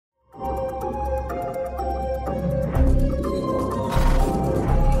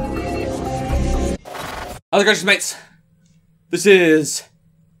How's it going, mates? This is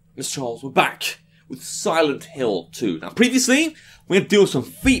Mrjacharles. We're back with Silent Hill 2. Now, previously, we had to deal with some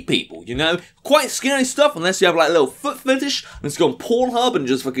feet people, you know? Quite scary stuff, unless you have, like, a little foot fetish. Let's go on Pornhub and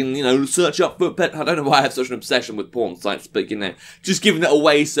just fucking, you know, search up foot pet. I don't know why I have such an obsession with porn sites, but, you know, just giving it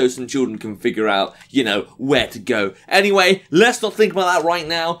away so some children can figure out, you know, where to go. Anyway, let's not think about that right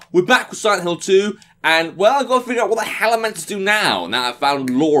now. We're back with Silent Hill 2, and, well, I've got to figure out what the hell I'm meant to do now I found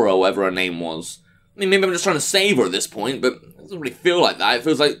Laura, whatever her name was. I mean, maybe I'm just trying to save her at this point, but it doesn't really feel like that. It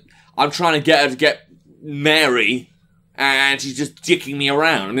feels like I'm trying to get her to get Mary, and she's just dicking me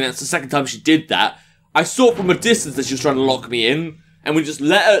around. I mean, that's the second time she did that. I saw from a distance that she was trying to lock me in, and we just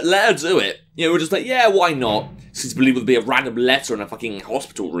let her do it. You know, we're just like, yeah, why not? Since believe it'll be a random letter in a fucking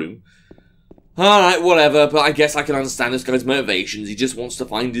hospital room. Alright, whatever, but I guess I can understand this guy's motivations. He just wants to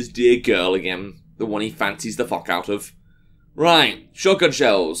find his dear girl again. The one he fancies the fuck out of. Right, shotgun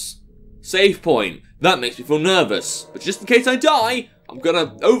shells. Save point. That makes me feel nervous. But just in case I die, I'm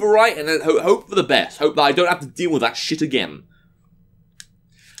gonna overwrite and then hope for the best. Hope that I don't have to deal with that shit again.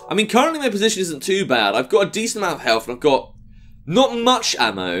 I mean, currently my position isn't too bad. I've got a decent amount of health and I've got not much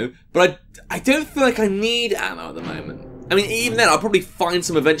ammo, but I don't feel like I need ammo at the moment. I mean, even then, I'll probably find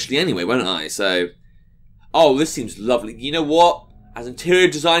some eventually anyway, won't I? So, oh, this seems lovely. You know what? As interior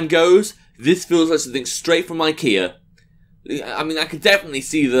design goes, this feels like something straight from IKEA. I mean, I could definitely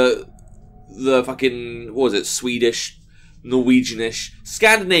see the fucking, what was it, Swedish, Norwegianish,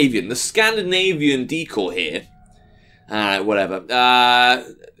 Scandinavian, the Scandinavian decor here. Alright, whatever.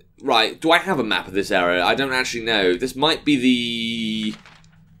 Right, do I have a map of this area? I don't actually know. This might be the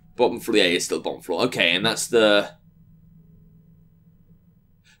bottom floor. Yeah, it's still the bottom floor. Okay, and that's the...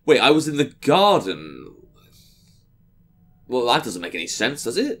 Wait, I was in the garden. Well, that doesn't make any sense,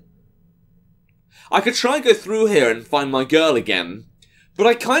 does it? I could try and go through here and find my girl again. But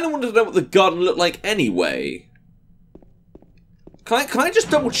I kind of wanted to know what the garden looked like anyway. Can I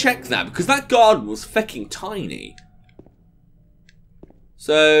just double check that? Because that garden was fecking tiny.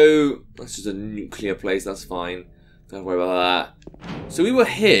 So, that's just a nuclear place, that's fine. Don't worry about that. So we were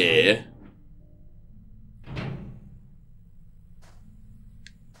here.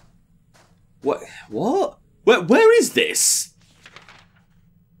 What? What? Where is this?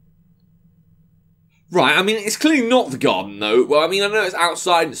 Right, I mean, it's clearly not the garden, though. Well, I mean, I know it's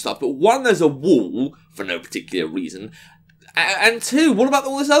outside and stuff, but one, there's a wall, for no particular reason. And two, what about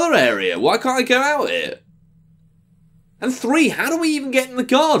all this other area? Why can't I go out here? And three, how do we even get in the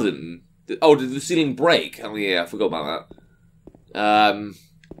garden? Oh, did the ceiling break? Oh, yeah, I forgot about that.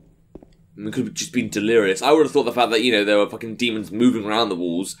 It could have just been delirious. I would have thought the fact that, you know, there were fucking demons moving around the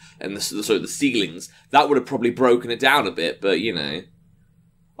walls and the ceilings, that would have probably broken it down a bit, but, you know.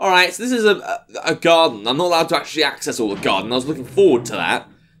 Alright, so this is a garden. I'm not allowed to actually access all the garden. I was looking forward to that.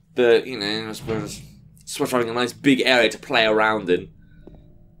 But, you know, I suppose having a nice big area to play around in.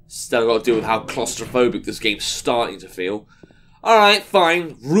 Still got to deal with how claustrophobic this game's starting to feel. Alright,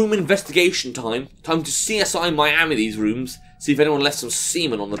 fine. Room investigation time. Time to CSI Miami these rooms. See if anyone left some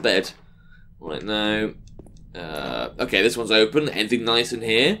semen on the bed. Right, no. Okay, this one's open. Anything nice in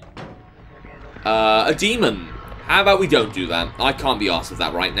here? A demon. How about we don't do that? I can't be arsed with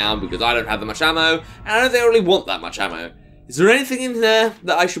that right now because I don't have that much ammo, and I don't think I really want that much ammo. Is there anything in there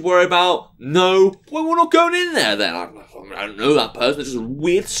that I should worry about? No. Well, we're not going in there then. I don't know that person. It's just a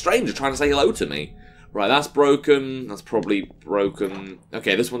weird stranger trying to say hello to me. Right, that's broken. That's probably broken.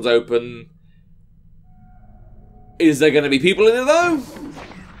 Okay, this one's open. Is there going to be people in it though?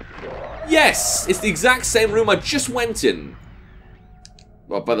 Yes! It's the exact same room I just went in.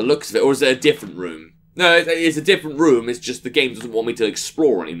 Well, by the looks of it. Or is it a different room? No, it's a different room, it's just the game doesn't want me to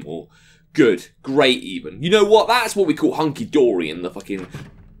explore anymore. Good. Great, even. You know what? That's what we call hunky-dory in the fucking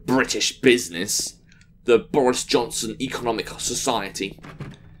British business. The Boris Johnson Economic Society.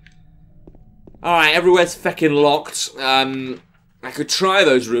 Alright, everywhere's feckin' locked. I could try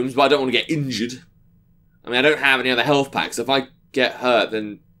those rooms, but I don't want to get injured. I mean, I don't have any other health packs. If I get hurt,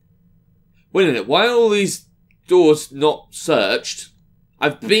 then... Wait a minute, why are all these doors not searched?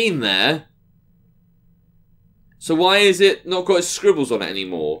 I've been there. So why is it not got its scribbles on it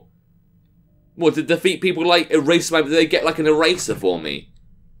anymore? What, did the feet people, like, erase my... Did they get, like, an eraser for me?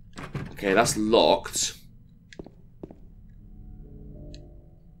 Okay, that's locked.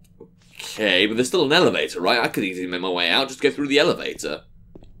 Okay, but there's still an elevator, right? I could easily make my way out, just go through the elevator.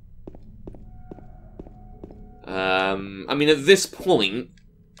 I mean, at this point...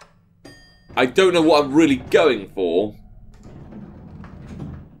 I don't know what I'm really going for.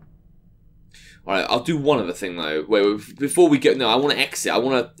 Alright, I'll do one other thing though. Wait, before we go... No, I want to exit. I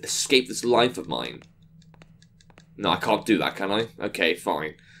want to escape this life of mine. No, I can't do that, can I? Okay,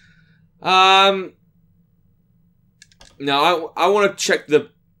 fine. No, I want to check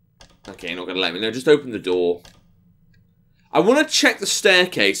the... Okay, you're not going to let me. No, just open the door. I want to check the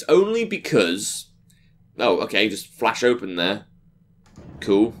staircase only because... Oh, okay, just flash open there.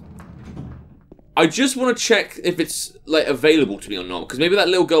 Cool. I just want to check if it's, like, available to me or not. Because maybe that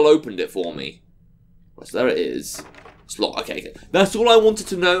little girl opened it for me. So there it is. It's locked. Okay. That's all I wanted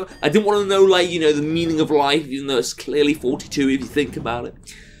to know. I didn't want to know, like, you know, the meaning of life. Even though it's clearly 42 if you think about it.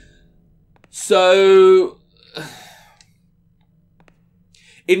 So...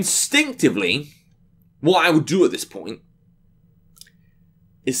 Instinctively, what I would do at this point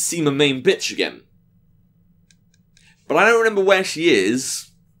is see my main bitch again. But I don't remember where she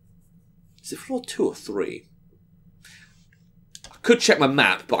is. Is it floor 2 or 3? I could check my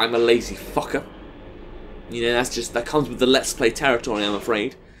map, but I'm a lazy fucker. You know, that comes with the Let's Play territory, I'm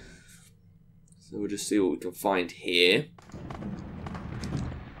afraid. So we'll just see what we can find here.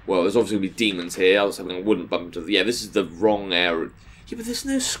 Well, there's obviously going to be demons here. I was hoping I wouldn't bump into the... Yeah, this is the wrong area. Yeah, but there's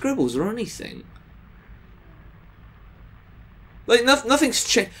no scribbles or anything. Like, nothing's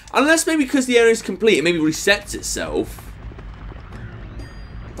changed. Unless maybe because the area's complete, it maybe resets itself.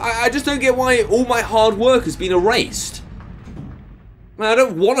 I just don't get why all my hard work has been erased. Man, I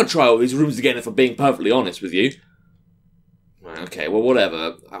don't want to try all these rooms again if I'm being perfectly honest with you. Okay, well,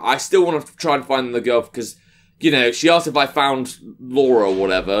 whatever. I still want to try and find the girl because, you know, she asked if I found Laura or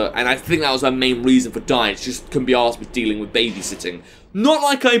whatever, and I think that was her main reason for dying. She just couldn't be asked with dealing with babysitting. Not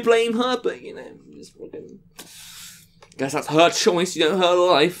like I blame her, but, you know, just fucking... Guess that's her choice, you know, her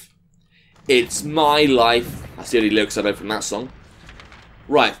life. It's my life. That's the only lyrics I know from that song.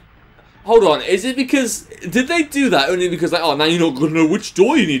 Right. Hold on, is it because... Did they do that only because, like, oh, now you're not going to know which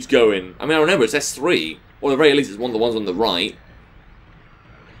door you need to go in? I mean, I remember it's S3. Or at the very least, it's one of the ones on the right.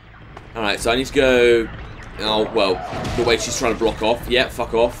 Alright, so I need to go... Oh, well, the way she's trying to block off. Yeah,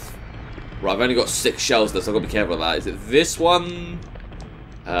 fuck off. Right, I've only got 6 shells though, so I've got to be careful of that. Is it this one?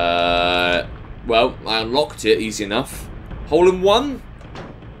 Well, I unlocked it easy enough. Hole in one?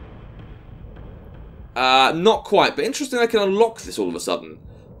 Not quite, but interesting I can unlock this all of a sudden.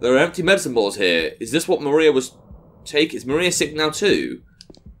 There are empty medicine balls here. Is this what Maria was taking? Is Maria sick now too?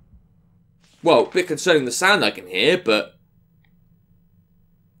 Well, a bit concerning the sound I can hear, but...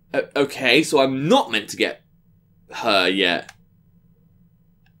 okay, so I'm not meant to get her yet.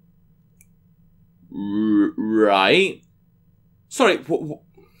 Right. Sorry,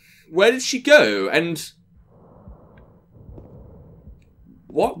 where did she go? And...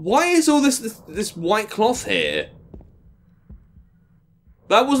 What? Why is all this white cloth here?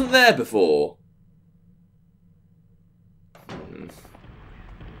 That wasn't there before.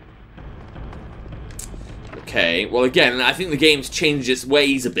 Okay, well again, I think the game's changed its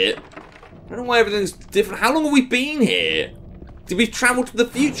ways a bit. I don't know why everything's different. How long have we been here? Did we travel to the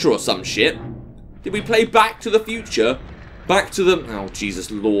future or some shit? Did we play Back to the Future? Back to the... Oh,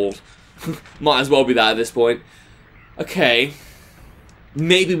 Jesus Lord. Might as well be that at this point. Okay.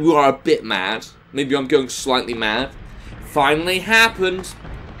 Maybe we are a bit mad. Maybe I'm going slightly mad. Finally happened.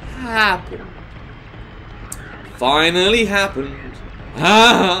 Finally happened.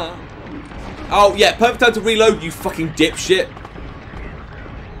 Ah. Oh, yeah, perfect time to reload, you fucking dipshit.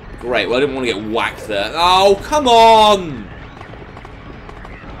 Great, well, I didn't want to get whacked there. Oh, come on!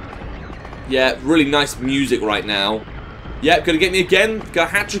 Yeah, really nice music right now. Yeah, gonna get me again? Gonna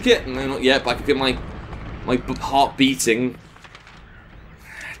hat-trick it? No, not yet, but I can feel my heart beating.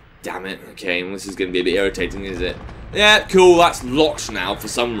 Damn it. Okay, well, this is gonna be a bit irritating, is it? Yeah, cool, that's locked now for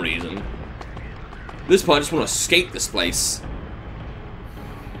some reason. At this point, I just want to escape this place.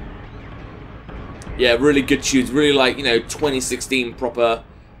 Yeah, really good tunes. Really like, you know, 2016 proper...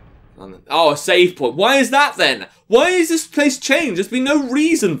 Oh, a save point. Why is that then? Why is this place changed? There's been no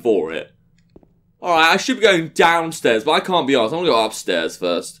reason for it. Alright, I should be going downstairs, but I can't be honest. I want to go upstairs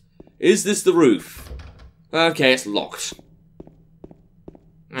first. Is this the roof? Okay, it's locked.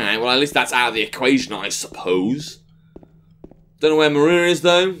 Alright, well at least that's out of the equation, I suppose. Don't know where Maria is,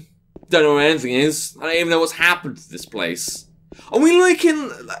 though. Don't know where anything is. I don't even know what's happened to this place. Are we like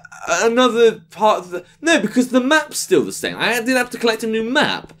in another part of the... No, because the map's still the same. I did have to collect a new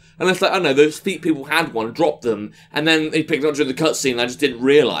map. Unless, like, I don't know, those people had one, dropped them, and then they picked it up during the cutscene and I just didn't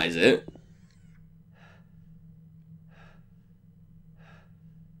realise it.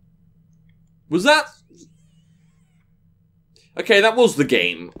 Was that... Okay, that was the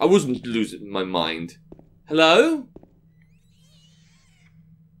game. I wasn't losing my mind. Hello?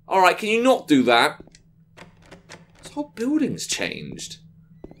 Alright, can you not do that? This whole building's changed.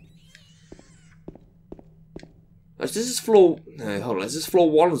 Is this floor... No, hold on. Is this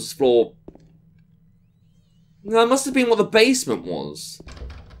floor 1 or is this floor... No, it must have been what the basement was.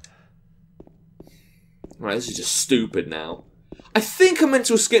 Right, this is just stupid now. I think I'm meant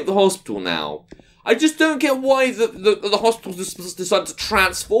to escape the hospital now. I just don't get why the hospital just decided to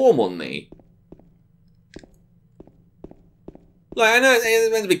transform on me. Like, I know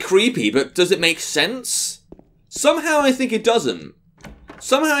it's meant to be creepy, but does it make sense? Somehow I think it doesn't.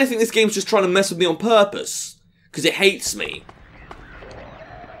 Somehow I think this game's just trying to mess with me on purpose. Because it hates me.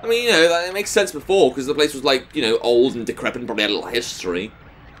 I mean, you know, it makes sense before, because the place was, like, you know, old and decrepit and probably had a little history.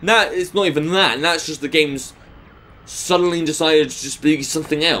 Now, it's not even that. Now it's just the game's suddenly decided to just be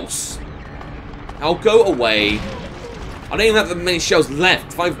something else. I'll go away. I don't even have that many shells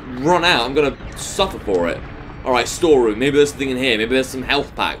left. If I run out, I'm going to suffer for it. Alright, storeroom. Maybe there's something in here. Maybe there's some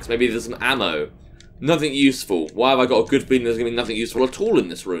health packs. Maybe there's some ammo. Nothing useful. Why have I got a good feeling there's going to be nothing useful at all in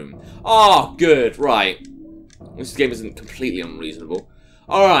this room? Ah, good. Right. This game isn't completely unreasonable.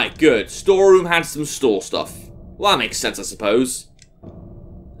 Alright, good. Storeroom had some store stuff. Well, that makes sense, I suppose.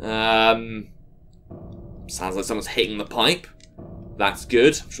 Sounds like someone's hitting the pipe. That's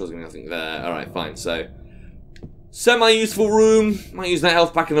good. I'm sure there's going to be nothing there. Alright, fine. So, semi-useful room. Might use that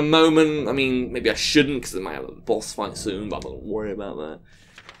health pack in a moment. I mean, maybe I shouldn't because I might have a boss fight soon, but I'm not going to worry about that.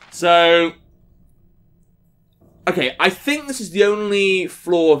 So, okay, I think this is the only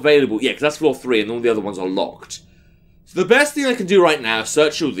floor available. Yeah, because that's floor 3 and all the other ones are locked. So the best thing I can do right now is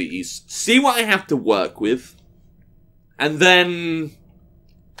search all these, see what I have to work with, and then,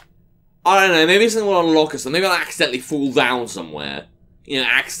 I don't know, maybe something will unlock us, or maybe I'll accidentally fall down somewhere. You know,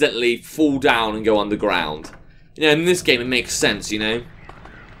 accidentally fall down and go underground. You know, in this game it makes sense, you know?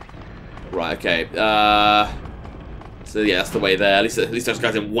 Right, okay, so yeah, that's the way there. At least those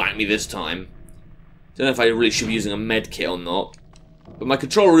guys didn't whack me this time. Don't know if I really should be using a med kit or not. But my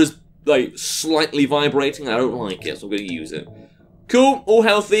controller is, like, slightly vibrating. I don't like it, so I'm going to use it. Cool, all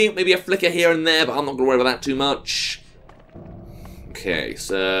healthy. Maybe a flicker here and there, but I'm not going to worry about that too much. Okay,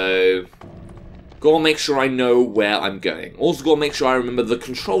 so gotta make sure I know where I'm going. Also gotta make sure I remember the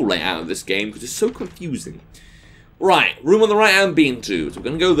control layout of this game, because it's so confusing. Right, room on the right I've been to, so we're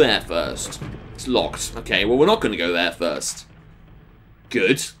going to go there first. It's locked. Okay, well, we're not going to go there first.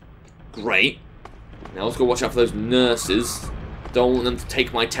 Good. Great. Now let's go watch out for those nurses. Don't want them to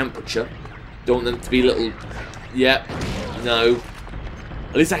take my temperature. Don't want them to be little... Yep. No.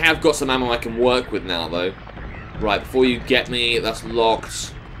 At least I have got some ammo I can work with now, though. Right, before you get me, that's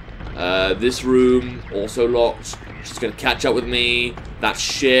locked. This room, also locked. She's going to catch up with me. That's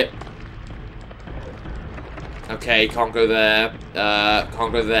shit. Okay, can't go there.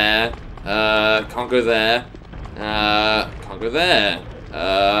 Can't go there. Can't go there. Can't go there.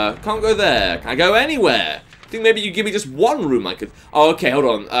 Can't go there. Can I go anywhere? I think maybe you give me just one room I could... Oh, okay, hold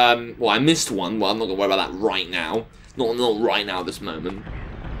on. Well, I missed one. Well, I'm not going to worry about that right now. Not right now at this moment.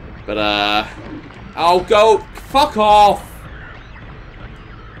 But, I'll go... Fuck off!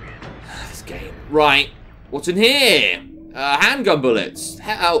 This game. Right. What's in here? Handgun bullets.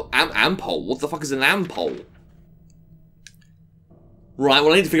 Oh, ampole. What the fuck is an ampole? Right,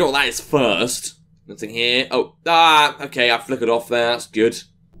 well, I need to figure out what that is first. Nothing here. Oh, okay, I flickered off there. That's good.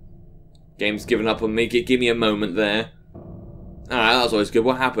 Game's given up on me. Give me a moment there. Alright, that was always good.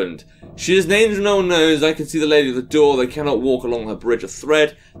 What happened? She is an angel no one knows. I can see the lady at the door. They cannot walk along her bridge of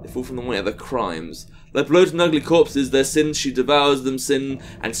thread. They fall from the way of their crimes. Their bloated and ugly corpses, their sins, she devours them, sin,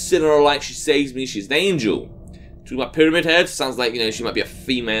 and sinner alike she saves me. She's an angel. Talking about Pyramid Head, sounds like, you know, she might be a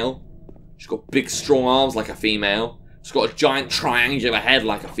female. She's got big, strong arms like a female. She's got a giant triangular head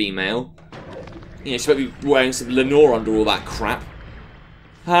like a female. You know, she might be wearing some Lenore under all that crap.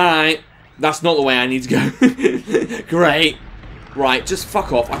 Alright. That's not the way I need to go. Great. Right, just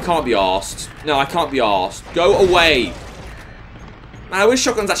fuck off. I can't be arsed. No, I can't be arsed. Go away. Man, I wish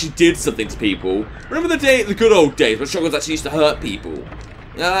shotguns actually did something to people. Remember the good old days when shotguns actually used to hurt people?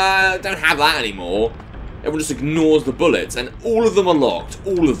 Don't have that anymore. Everyone just ignores the bullets, and all of them are locked.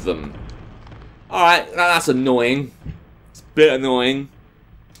 All of them. Alright, that's annoying. It's a bit annoying.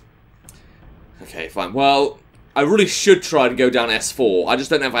 Okay, fine. Well, I really should try to go down S4. I just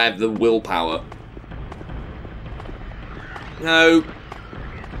don't know if I have the willpower. No.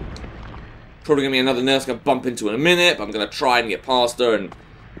 Probably going to be another nurse I'm going to bump into in a minute, but I'm going to try and get past her and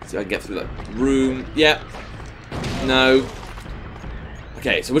see if I can get through that room. Yep. No.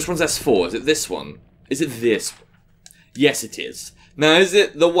 Okay, so which one's S4? Is it this one? Is it this? Yes, it is. Now, is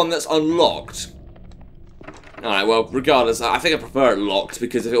it the one that's unlocked? Alright, well, regardless, I think I prefer it locked,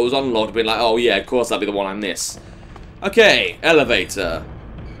 because if it was unlocked, I'd be like, oh yeah, of course that'd be the one I miss. Okay, elevator.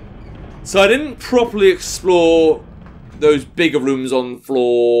 So I didn't properly explore those bigger rooms on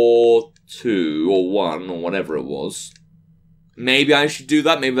floor 2, or 1, or whatever it was. Maybe I should do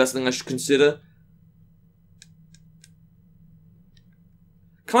that, maybe that's something I should consider.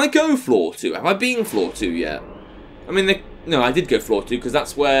 Can I go floor 2? Have I been floor 2 yet? I mean, no, I did go floor 2 because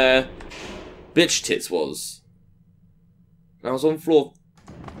that's where Bitch Tits was. I was on floor...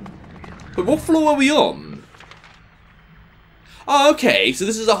 But what floor are we on? Oh, okay, so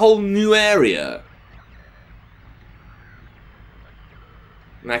this is a whole new area.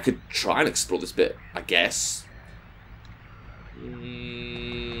 And I could try and explore this bit, I guess.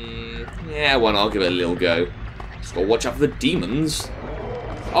 Yeah, well, I'll give it a little go. Just gotta watch out for the demons.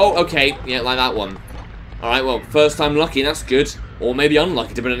 Oh, okay, yeah, like that one. Alright, well, first time lucky, that's good. Or maybe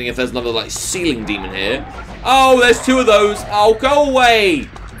unlucky, depending if there's another, like, ceiling demon here. Oh, there's 2 of those. Oh, go away.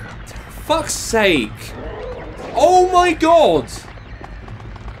 Fuck's sake. Oh my god.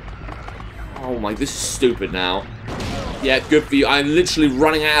 Oh my, this is stupid now. Yeah, good for you. I'm literally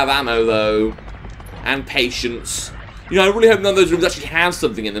running out of ammo, though. And patience. You know, I really hope none of those rooms actually have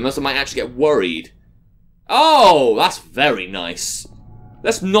something in them, else I might actually get worried. Oh, that's very nice.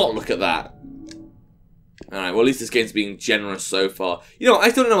 Let's not look at that. Alright, well, at least this game's being generous so far. You know,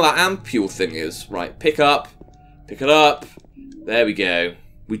 I still don't know what that ampule thing is. Right, pick up. Pick it up. There we go.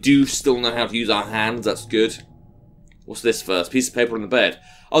 We do still know how to use our hands, that's good. What's this first? Piece of paper on the bed.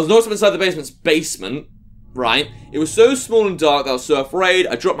 I was noticing inside the basement's basement. Right. It was so small and dark that I was so afraid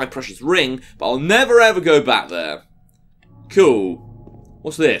I dropped my precious ring, but I'll never ever go back there. Cool.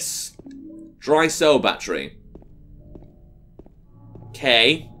 What's this? Dry cell battery.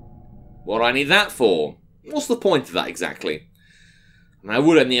 Okay. What do I need that for? What's the point of that exactly? I mean, I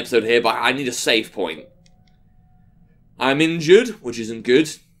would end the episode here, but I need a save point. I'm injured, which isn't good.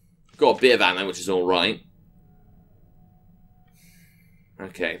 Got a bit of ammo, which is alright.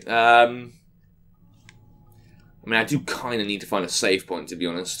 Okay, I mean, I do kind of need to find a save point, to be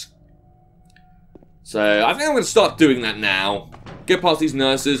honest. So, I think I'm going to start doing that now. Get past these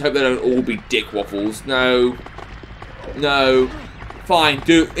nurses, hope they don't all be dick waffles. No. No. Fine,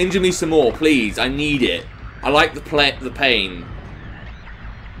 injure me some more, please. I need it. I like the pain.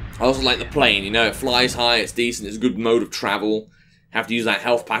 I also like the plane, you know, it flies high, it's decent, it's a good mode of travel. Have to use that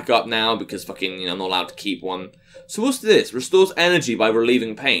health pack up now because fucking, you know, I'm not allowed to keep one. So what's this? Restores energy by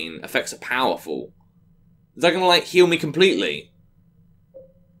relieving pain. Effects are powerful. Is that gonna, like, heal me completely?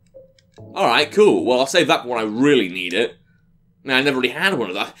 Alright, cool. Well, I'll save that for when I really need it. I mean, I never really had one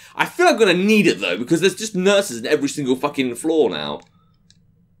of that. I feel like I'm gonna need it, though, because there's just nurses in every single fucking floor now.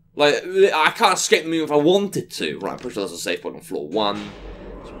 Like, I can't escape them even if I wanted to. Right, I'm pretty sure there's a safe point on floor 1.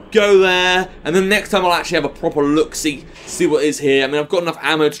 Go there, and then next time I'll actually have a proper look, see what is here. I mean, I've got enough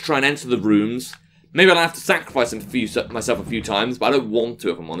ammo to try and enter the rooms. Maybe I'll have to sacrifice myself a few times, but I don't want to,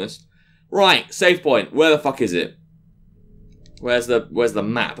 if I'm honest. Right, save point. Where the fuck is it? Where's the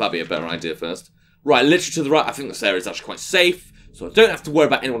map? That'd be a better idea first. Right, literally to the right. I think this area is actually quite safe, so I don't have to worry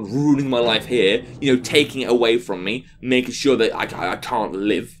about anyone ruining my life here. You know, taking it away from me, making sure that I can't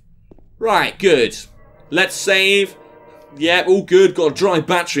live. Right, good. Let's save. Yeah, all good. Got a dry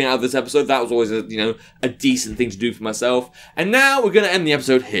battery out of this episode. That was always a decent thing to do for myself. And now we're going to end the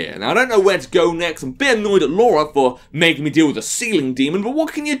episode here. Now, I don't know where to go next. I'm a bit annoyed at Laura for making me deal with a ceiling demon, but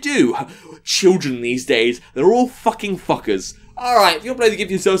what can you do? Children these days, they're all fucking fuckers. Alright, if you want to play the game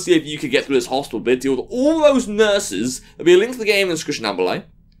yourself, see if you can get through this hospital bit, deal with all those nurses. There'll be a link to the game in the description down below.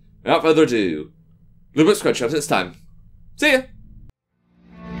 Without further ado, Labyrinth, it's time. See ya!